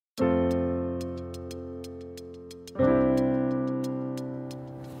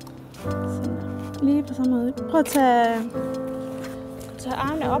Lige på samme måde. Prøv at tage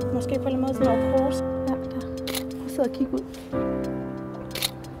armene op, måske på en eller anden måde sådan over kors. Ja, der. Prøv at sidde og kigge ud.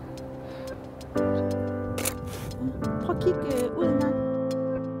 Prøv at kigge ud en gang.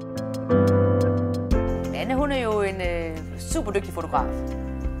 Anne, hun er jo en super dygtig fotograf.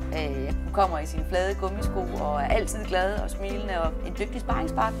 Hun kommer i sine flade gummisko og er altid glad og smilende og en dygtig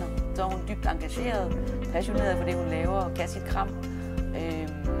sparringspartner. Så er hun dybt engageret, passioneret for det, hun laver og kan sit kram.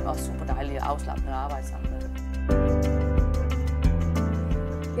 Og super dejligt og afslappende at arbejde sammen med.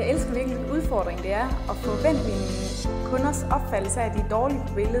 Jeg elsker virkelig den udfordring, det er at få vendt mine kunders opfattelse af, at de er dårlige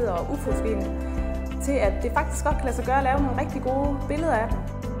på billeder og ufotogener, til at det faktisk godt kan lade sig gøre at lave nogle rigtig gode billeder af dem.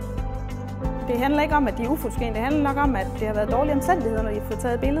 Det handler ikke om, at de er ufotogene. Det handler nok om, at det har været dårlige omstændigheder, når de har fået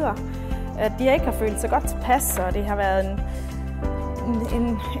taget billeder. At de ikke har følt sig godt tilpas, og det har været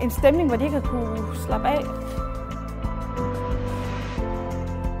en stemning, hvor de ikke har kunne slappe af.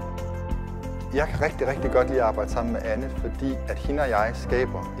 Jeg kan rigtig, rigtig godt lide at arbejde sammen med Anne, fordi at hende og jeg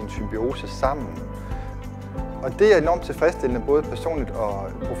skaber en symbiose sammen. Og det er enormt tilfredsstillende, både personligt og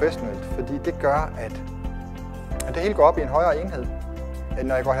professionelt, fordi det gør, at det hele går op i en højere enhed. At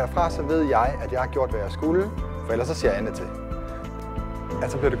når jeg går herfra, så ved jeg, at jeg har gjort, hvad jeg skulle, for ellers så siger Anne til.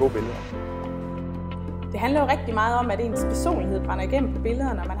 At så bliver det gode billeder. Det handler jo rigtig meget om, at ens personlighed brænder igennem på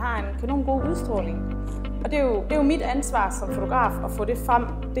billederne, og man har en kanon god udstråling. Og det er jo mit ansvar som fotograf at få det frem.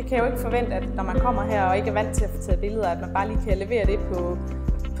 Det kan jeg jo ikke forvente, at når man kommer her og ikke er vant til at få taget billeder, at man bare lige kan levere det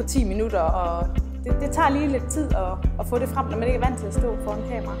på 10 minutter. Og det tager lige lidt tid at få det frem, når man ikke er vant til at stå foran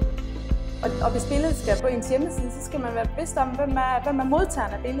kamera. Og hvis billedet skal på ens hjemmeside, så skal man være bevidst om, hvem er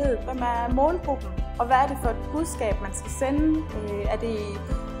modtageren af billedet, hvem er målgruppen, og hvad er det for et budskab, man skal sende. Er det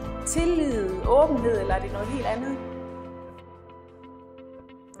tillid, åbenhed, eller er det noget helt andet?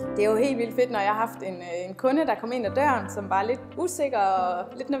 Det er jo helt vildt fedt, når jeg har haft en kunde, der kom ind ad døren, som var lidt usikker og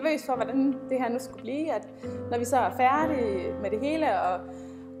lidt nervøs for, hvordan det her nu skulle blive. At når vi så er færdige med det hele, og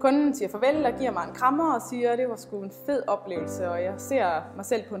kunden siger farvel og giver mig en krammer og siger, at det var sgu en fed oplevelse, og jeg ser mig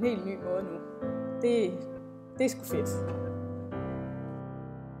selv på en helt ny måde nu. Det er sgu fedt.